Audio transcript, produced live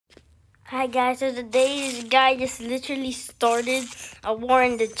Hi guys, so today this guy just literally started a war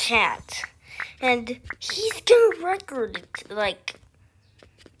in the chat. And he's gonna record it. Like,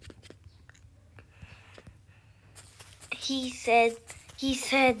 he said,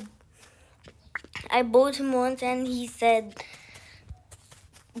 I bowled him once and he said,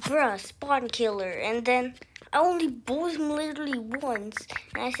 bruh, spawn killer. And then I only bowled him literally once.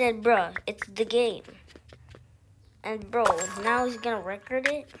 And I said, bruh, it's the game. And bro, now he's gonna record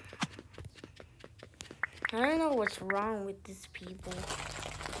it? I don't know what's wrong with these people.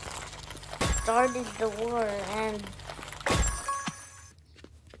 Started the war and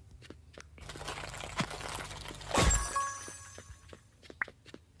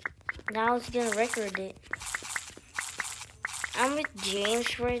now he's gonna record it. I'm with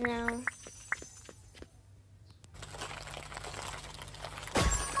James right now.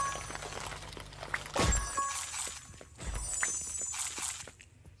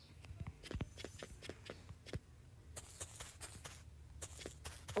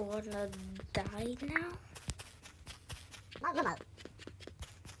 Wanna die now?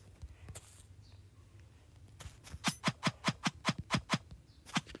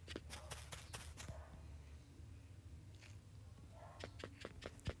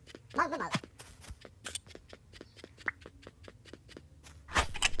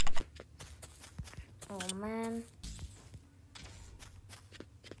 Oh man.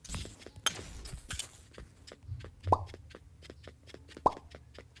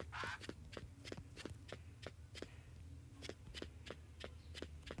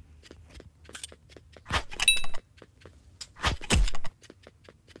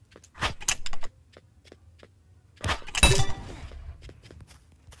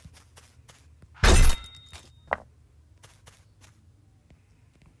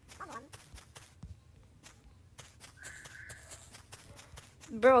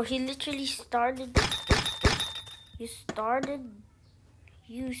 Bro, he literally started. You started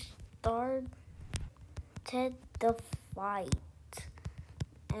the fight.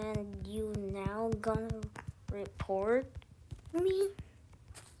 And you now gonna report me?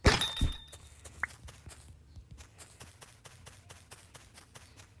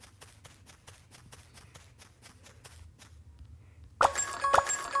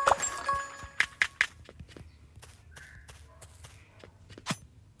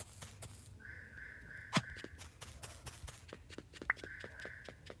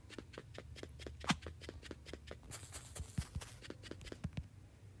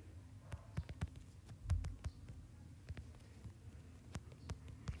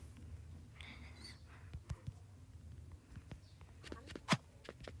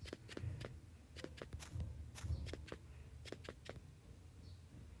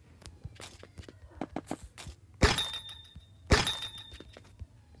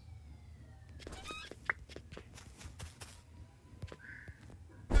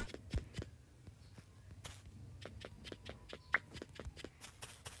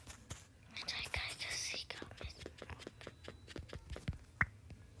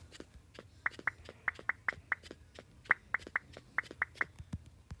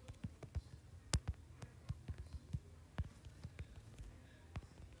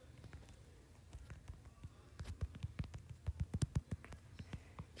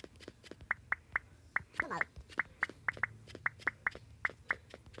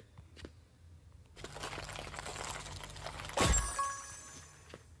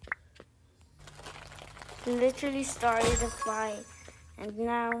 He literally started the fight, and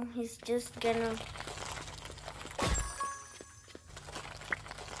now he's just gonna.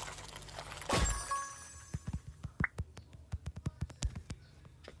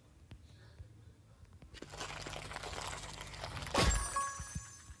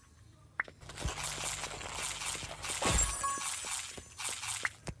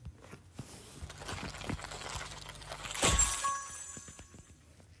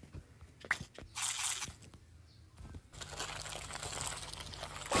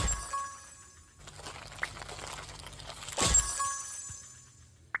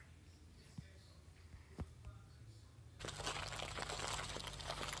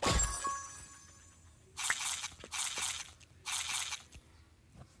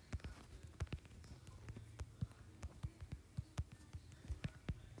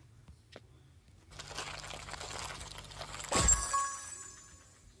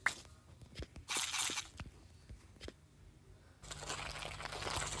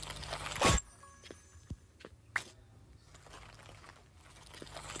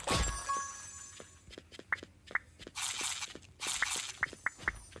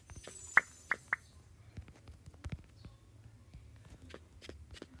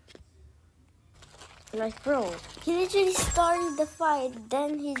 Like, bro, he literally started the fight,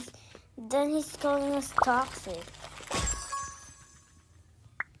 then he's calling us toxic.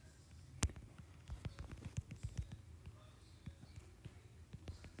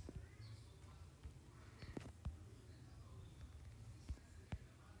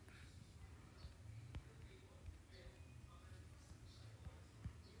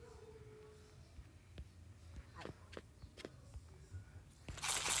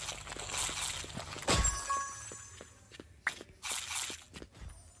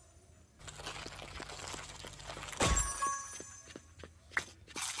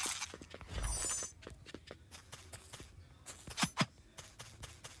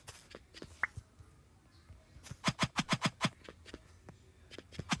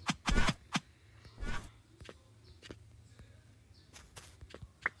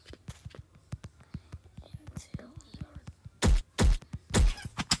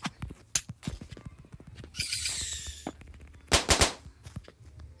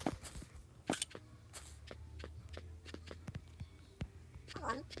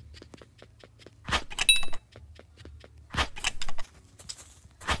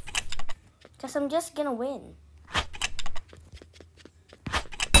 Cause I'm just gonna win.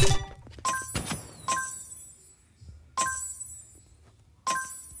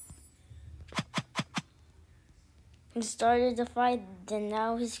 He started the fight, then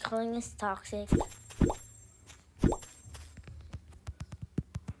now he's calling us toxic.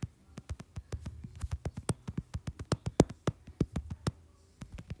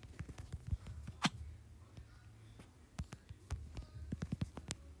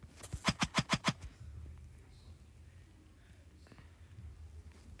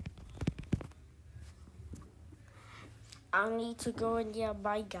 I need to go and yeah,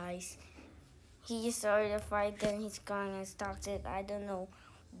 bye guys. He just started a fight, then he's calling us toxic. I don't know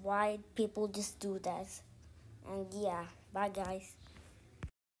why people just do that. And yeah, bye guys.